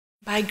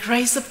by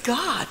grace of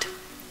God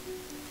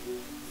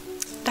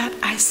that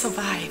I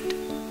survived.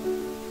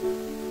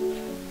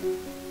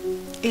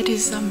 It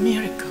is a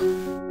miracle.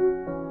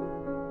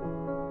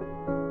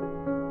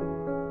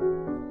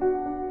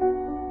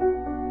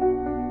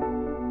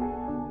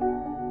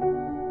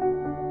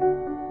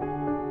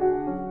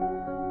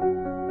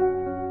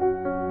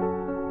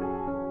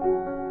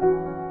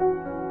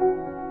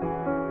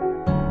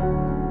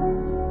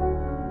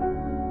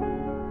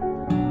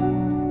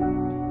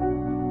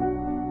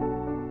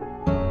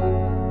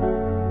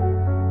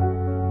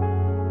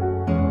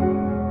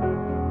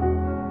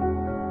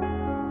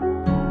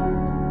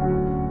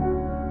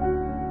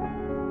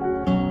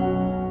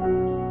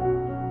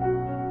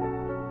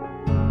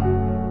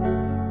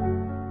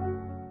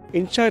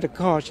 Inside the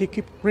car, she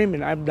kept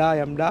screaming, "I'm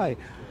dying, I'm dying."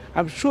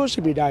 I'm sure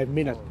she'll be dying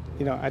in a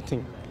minute, I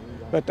think.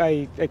 But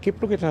I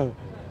keep looking at her.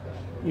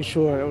 You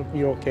sure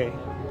you're okay?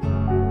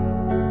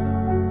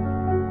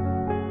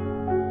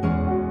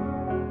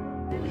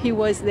 He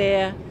was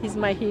there. He's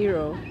my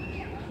hero.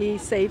 He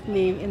saved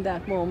me in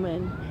that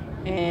moment.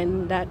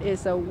 And that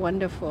is a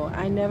wonderful.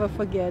 I never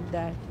forget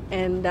that.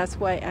 And that's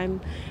why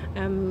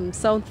I'm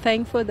so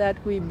thankful that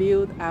we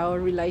built our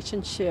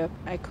relationship.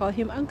 I call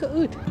him Uncle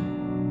Ut.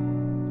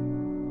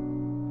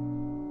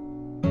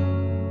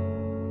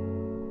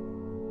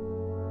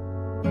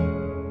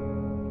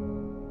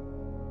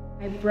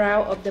 I'm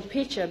proud of the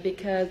picture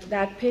because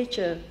that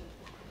picture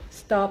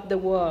stopped the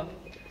war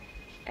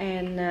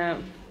and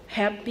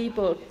help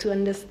people to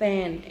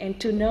understand and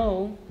to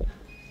know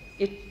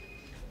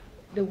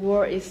the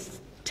war is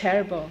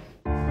terrible.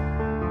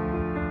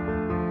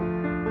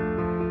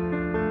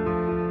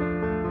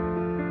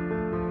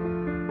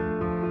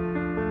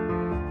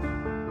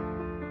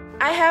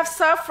 I have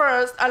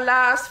suffered a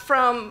lot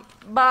from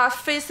both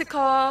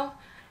physical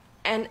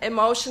and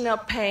emotional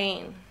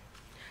pain.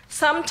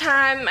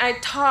 Sometimes I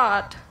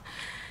thought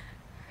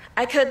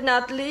I could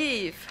not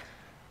live,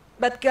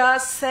 but God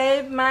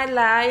saved my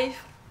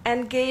life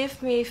and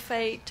gave me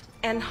faith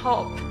and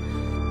hope.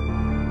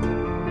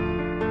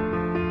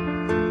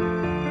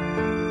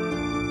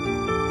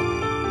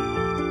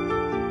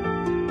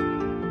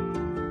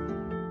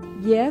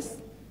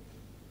 Yes,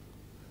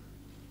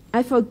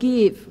 I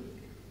forgive,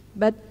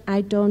 but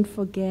I don't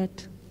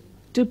forget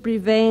to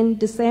prevent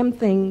the same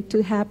thing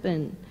to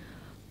happen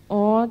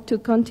or to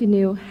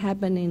continue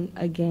happening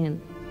again.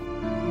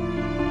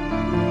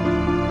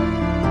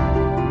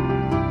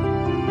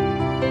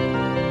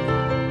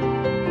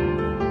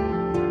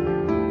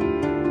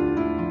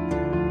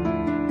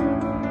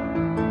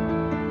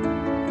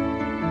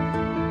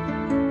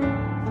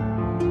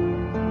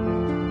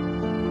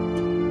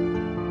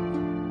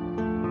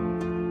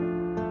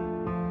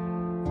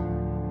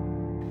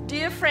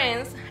 Dear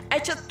friends, I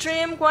just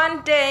dream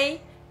one day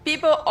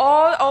people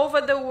all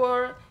over the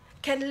world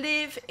can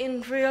live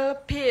in real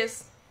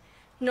peace,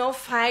 no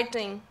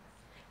fighting,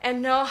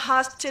 and no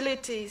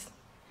hostilities.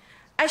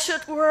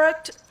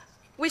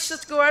 We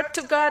should work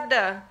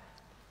together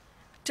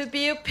to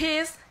build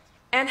peace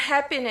and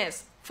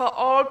happiness for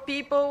all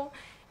people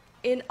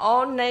in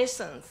all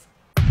nations.